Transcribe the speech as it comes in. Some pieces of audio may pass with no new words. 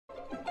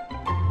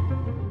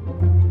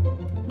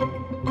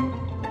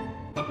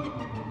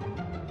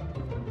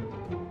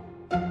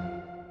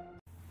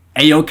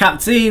Hey yo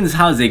captains,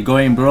 how's it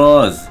going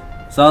bros?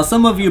 So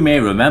some of you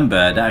may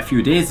remember that a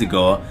few days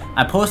ago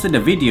I posted a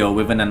video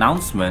with an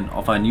announcement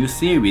of a new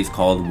series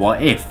called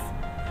What If.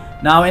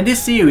 Now in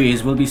this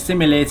series we'll be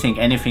simulating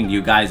anything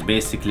you guys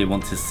basically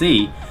want to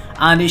see,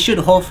 and it should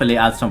hopefully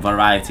add some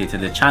variety to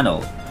the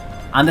channel.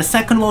 And the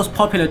second most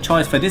popular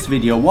choice for this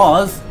video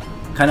was,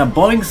 can a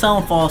Boeing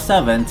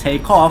 747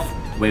 take off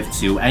with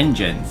two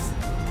engines?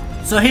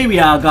 So here we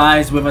are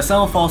guys with a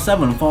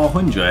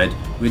 747-400.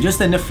 We're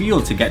just in the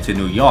field to get to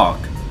New York.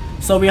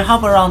 So we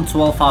have around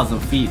 12,000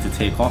 feet to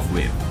take off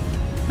with.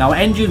 Now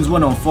engines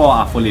 1 and 4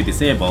 are fully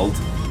disabled,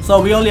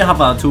 so we only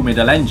have our two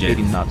middle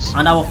engines,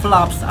 and our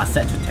flaps are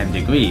set to 10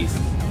 degrees.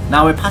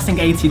 Now we're passing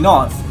 80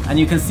 knots, and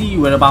you can see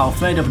we're about a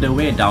third of the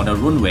way down the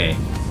runway.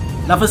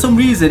 Now for some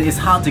reason it's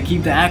hard to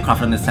keep the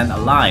aircraft on the center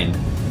line.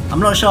 I'm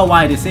not sure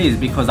why this is,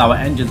 because our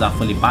engines are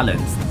fully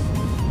balanced.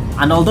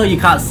 And although you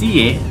can't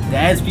see it, the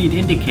airspeed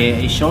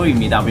indicator is showing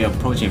me that we're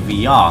approaching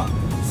VR.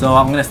 So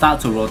I'm going to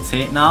start to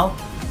rotate now.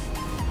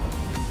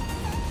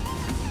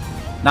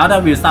 Now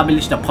that we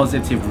established a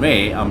positive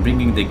rate, I'm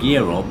bringing the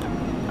gear up,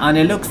 and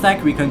it looks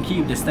like we can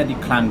keep the steady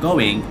climb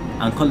going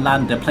and could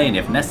land the plane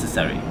if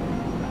necessary.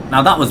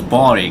 Now that was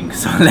boring,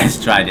 so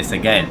let's try this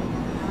again.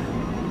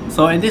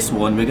 So in this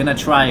one we're going to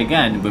try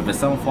again with the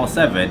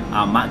 747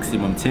 at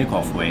maximum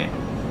takeoff weight.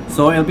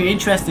 So it'll be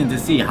interesting to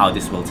see how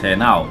this will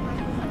turn out.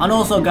 And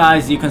also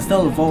guys, you can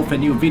still vote for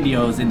new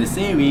videos in the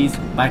series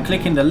by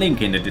clicking the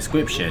link in the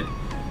description.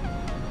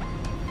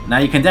 Now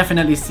you can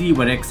definitely see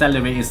we're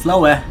accelerating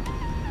slower,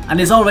 and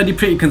it's already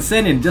pretty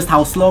concerning just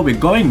how slow we're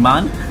going,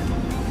 man.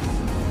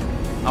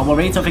 Our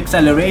rate of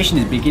acceleration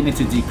is beginning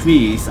to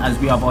decrease as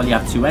we only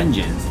have two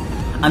engines,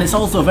 and it's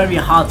also very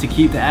hard to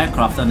keep the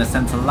aircraft on the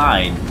center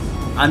line,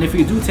 and if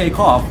we do take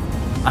off,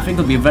 I think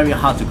it'll be very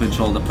hard to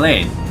control the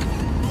plane.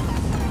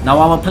 Now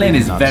our plane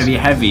is very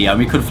heavy and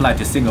we could fly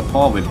to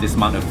Singapore with this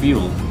amount of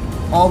fuel,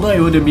 although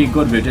it wouldn't be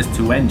good with just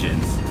two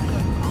engines.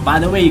 By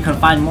the way, you can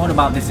find more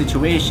about this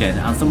situation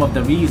and some of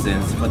the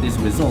reasons for this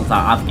result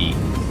at Avgeek.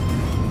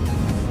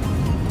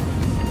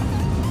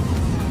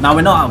 Now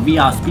we're not at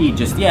VR speed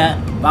just yet,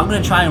 but I'm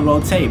going to try and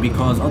rotate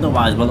because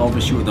otherwise we'll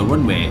overshoot the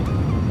runway.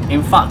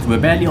 In fact, we're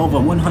barely over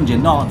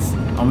 100 knots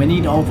and we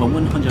need over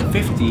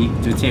 150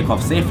 to take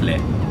off safely.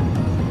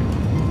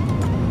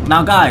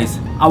 Now guys,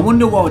 I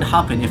wonder what would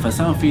happen if a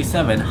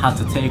 737 had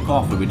to take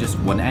off with just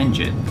one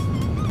engine.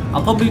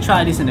 I'll probably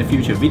try this in a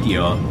future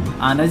video,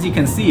 and as you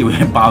can see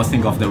we're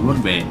bouncing off the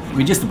runway.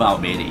 We just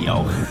about made it,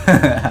 yo.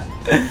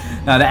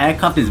 Now the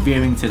aircraft is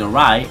veering to the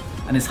right,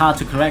 and it's hard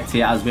to correct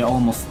it as we're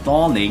almost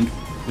stalling,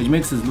 which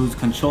makes us lose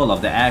control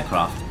of the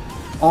aircraft,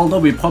 although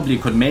we probably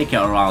could make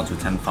it around to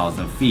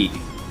 10,000 feet.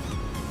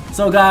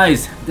 So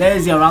guys,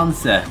 there's your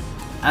answer.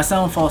 A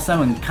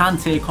 747 can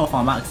take off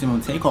our maximum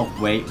takeoff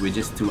weight with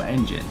just two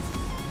engines.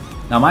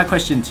 Now my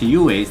question to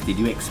you is, did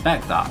you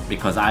expect that?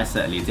 Because I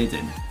certainly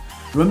didn't.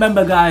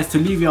 Remember guys to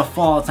leave your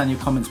thoughts and your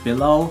comments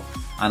below,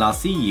 and I'll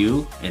see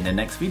you in the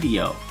next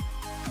video.